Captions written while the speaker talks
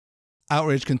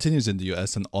Outrage continues in the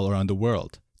US and all around the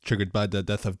world, triggered by the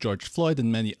death of George Floyd and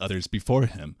many others before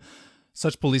him.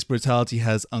 Such police brutality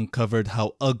has uncovered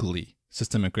how ugly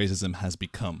systemic racism has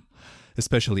become,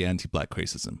 especially anti-black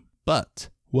racism. But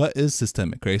what is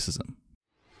systemic racism?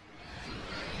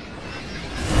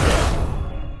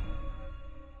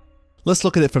 Let's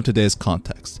look at it from today's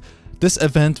context. This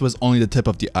event was only the tip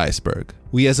of the iceberg.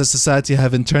 We as a society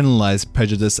have internalized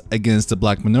prejudice against the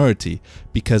black minority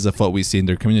because of what we see in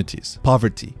their communities.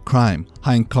 Poverty, crime,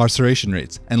 high incarceration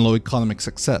rates, and low economic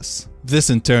success.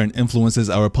 This in turn influences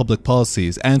our public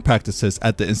policies and practices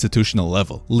at the institutional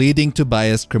level, leading to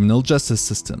biased criminal justice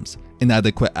systems,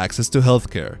 inadequate access to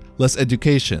healthcare, less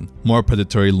education, more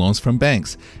predatory loans from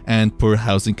banks, and poor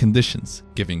housing conditions,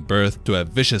 giving birth to a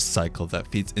vicious cycle that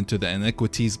feeds into the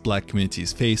inequities black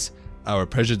communities face, our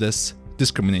prejudice,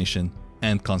 discrimination,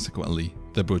 and consequently,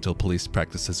 the brutal police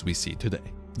practices we see today.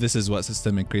 This is what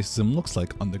systemic racism looks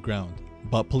like on the ground.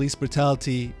 But police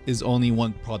brutality is only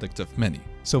one product of many.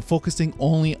 So focusing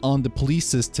only on the police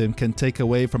system can take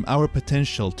away from our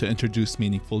potential to introduce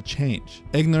meaningful change.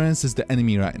 Ignorance is the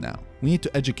enemy right now. We need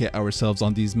to educate ourselves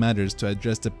on these matters to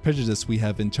address the prejudice we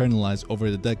have internalized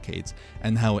over the decades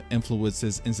and how it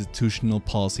influences institutional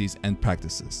policies and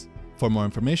practices. For more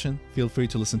information, feel free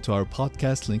to listen to our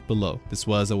podcast link below. This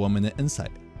was a 1 Minute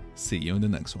Insight. See you in the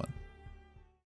next one.